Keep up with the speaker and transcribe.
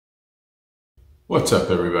What's up,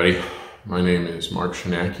 everybody? My name is Mark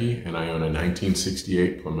Shinaki, and I own a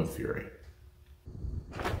 1968 Plymouth Fury.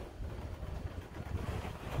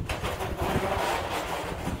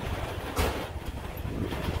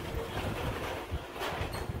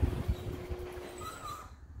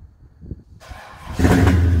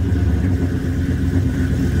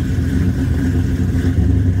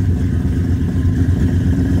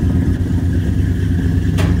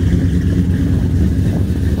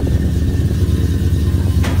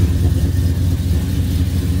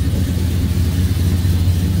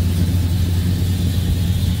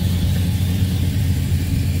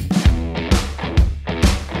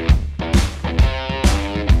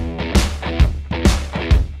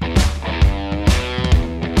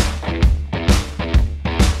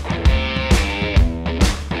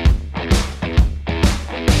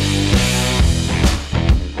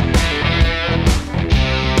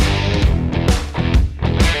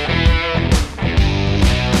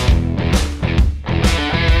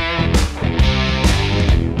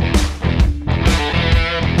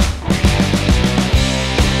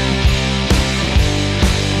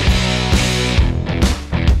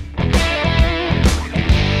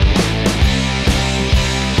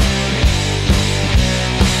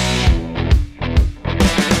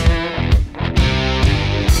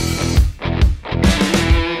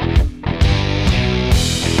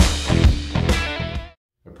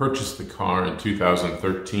 Purchased the car in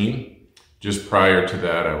 2013. Just prior to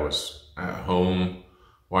that, I was at home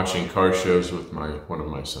watching car shows with one of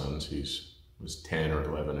my sons. He was 10 or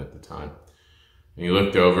 11 at the time. And he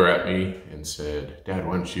looked over at me and said, "Dad,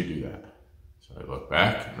 why don't you do that?" So I looked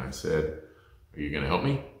back and I said, "Are you gonna help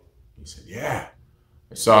me?" He said, "Yeah."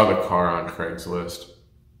 I saw the car on Craigslist.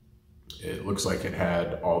 It looks like it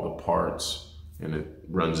had all the parts and it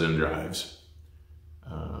runs and drives.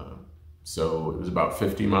 So it was about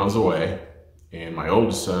 50 miles away, and my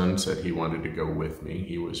oldest son said he wanted to go with me.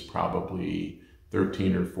 He was probably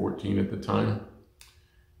 13 or 14 at the time.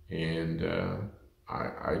 And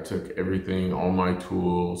I took everything, all my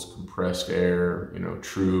tools, compressed air,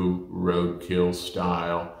 true roadkill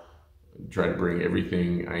style, tried to bring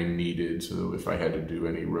everything I needed so that if I had to do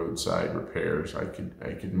any roadside repairs, I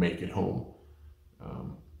could make it home.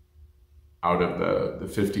 Out of the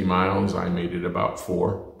 50 miles, I made it about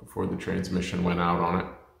 4 before the transmission went out on it.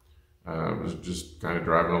 I was just kind of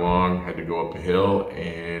driving along, had to go up a hill,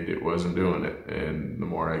 and it wasn't doing it. And the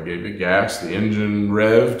more I gave it gas, the engine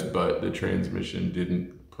revved, but the transmission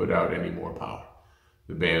didn't put out any more power.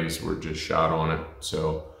 The bands were just shot on it.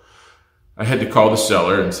 So I had to call the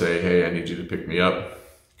seller and say, "Hey, I need you to pick me up.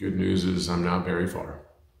 Good news is I'm not very far."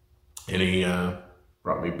 And he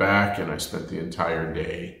brought me back, and I spent the entire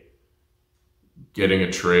day getting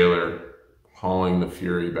a trailer, hauling the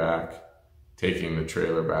Fury back, taking the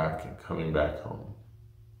trailer back, and coming back home.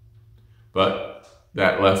 But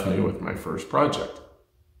that left me with my first project,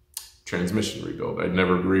 transmission rebuild. I'd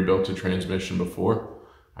never rebuilt a transmission before.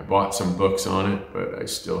 I bought some books on it, but I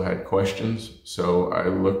still had questions. So I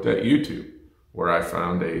looked at YouTube, where I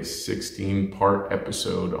found a 16-part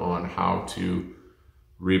episode on how to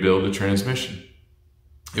rebuild a transmission.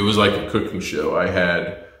 It was like a cooking show. I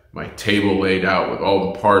had my table laid out with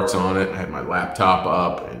all the parts on it. I had my laptop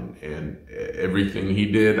up, and everything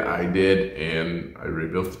he did, I did, and I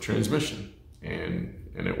rebuilt the transmission, and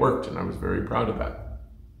it worked, and I was very proud of that.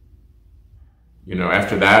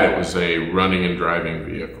 After that, it was a running and driving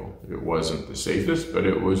vehicle. It wasn't the safest, but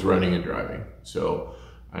it was running and driving. So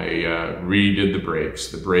I redid the brakes.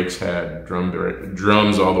 The brakes had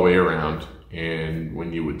drums all the way around, and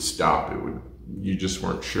when you would stop, you just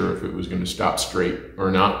weren't sure if it was going to stop straight or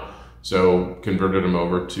not. So converted them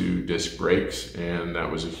over to disc brakes, and that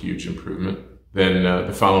was a huge improvement. Then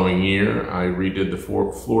the following year, I redid the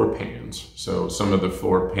floor pans. So some of the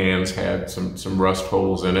floor pans had some rust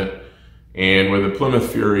holes in it. And with a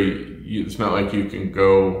Plymouth Fury, it's not like you can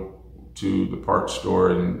go to the parts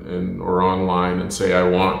store or online and say, "I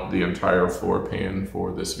want the entire floor pan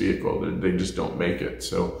for this vehicle." They just don't make it.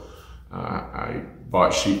 So I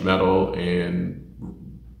bought sheet metal and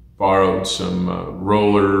borrowed some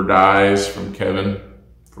roller dies from Kevin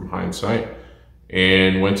from Hindsight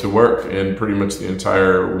and went to work, and pretty much the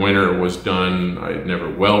entire winter was done. I had never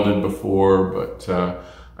welded before, but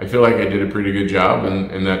I feel like I did a pretty good job,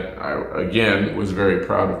 and that I, again, was very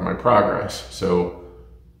proud of my progress. So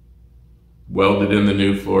welded in the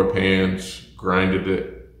new floor pans, grinded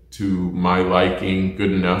it to my liking,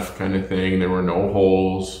 good enough kind of thing. There were no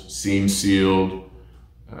holes, seam sealed,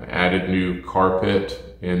 added new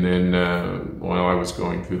carpet. And then while I was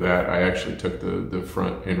going through that, I actually took the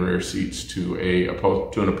front and rear seats to an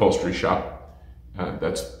upholstery shop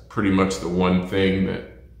That's pretty much the one thing that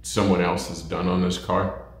someone else has done on this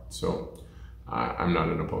car. So I'm not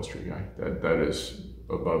an upholstery guy. That is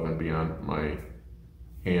above and beyond my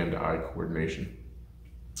hand-eye coordination.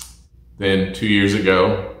 Then 2 years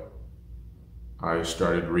ago, I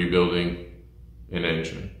started rebuilding an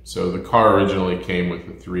engine. So the car originally came with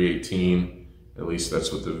a 318, at least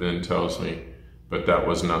that's what the VIN tells me, but that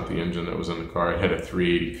was not the engine that was in the car. It had a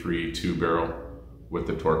 383 two-barrel with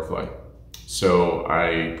the torque fly. So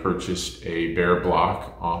I purchased a bare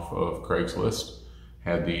block off of Craigslist,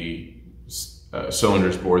 had the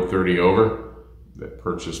cylinders bored 30 over, that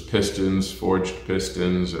purchased pistons, forged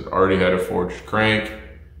pistons, it already had a forged crank,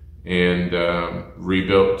 and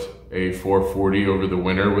rebuilt a 440 over the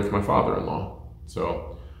winter with my father-in-law.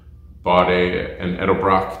 So bought an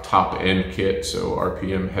Edelbrock top end kit, so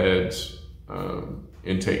RPM heads,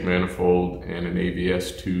 intake manifold, and an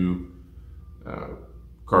AVS2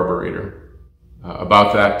 carburetor.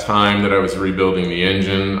 About that time that I was rebuilding the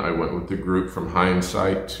engine, I went with the group from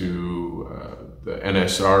Hindsight to the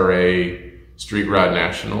NSRA Street Rod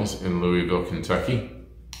Nationals in Louisville, Kentucky,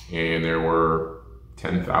 and there were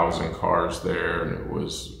 10,000 cars there, and it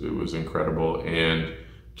was incredible. And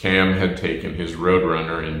Cam had taken his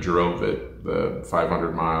Roadrunner and drove it the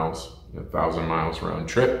 500 miles, 1,000 miles round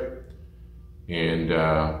trip, and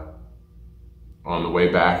on the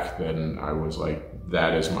way back, then I was like,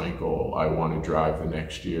 that is my goal. I want to drive the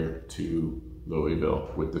next year to Louisville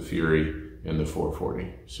with the Fury and the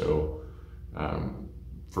 440. So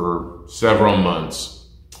for several months,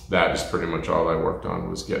 that is pretty much all I worked on,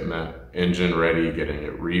 was getting that engine ready, getting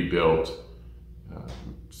it rebuilt,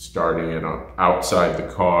 starting it outside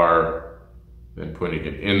the car, then putting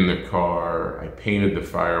it in the car. I painted the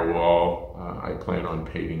firewall. I plan on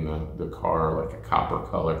painting the car like a copper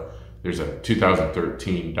color. There's a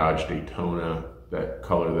 2013 Dodge Daytona, that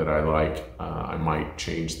color that I like. I might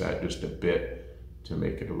change that just a bit to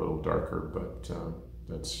make it a little darker, but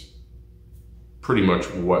that's pretty much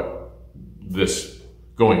what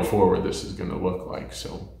going forward, this is gonna look like.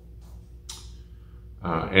 So,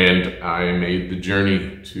 and I made the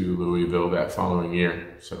journey to Louisville that following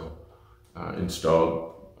year. So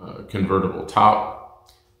installed a convertible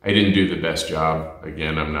top. I didn't do the best job.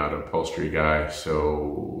 Again, I'm not an upholstery guy,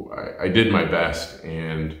 so I did my best,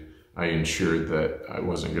 and I ensured that I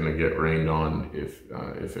wasn't going to get rained on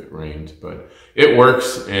if it rained, but it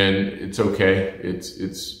works and it's okay. It's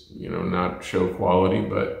not show quality,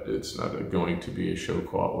 but it's not going to be a show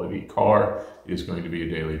quality car. It's going to be a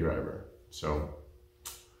daily driver. So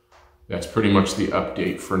that's pretty much the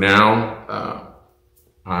update for now.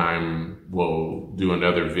 We'll do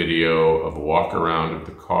another video of a walk around of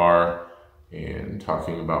the car and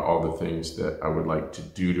talking about all the things that I would like to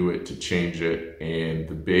do to it to change it. And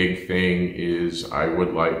the big thing is I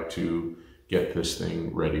would like to get this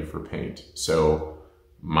thing ready for paint. So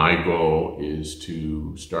my goal is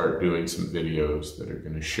to start doing some videos that are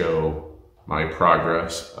going to show my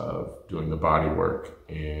progress of doing the body work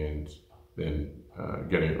and then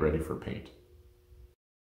getting it ready for paint.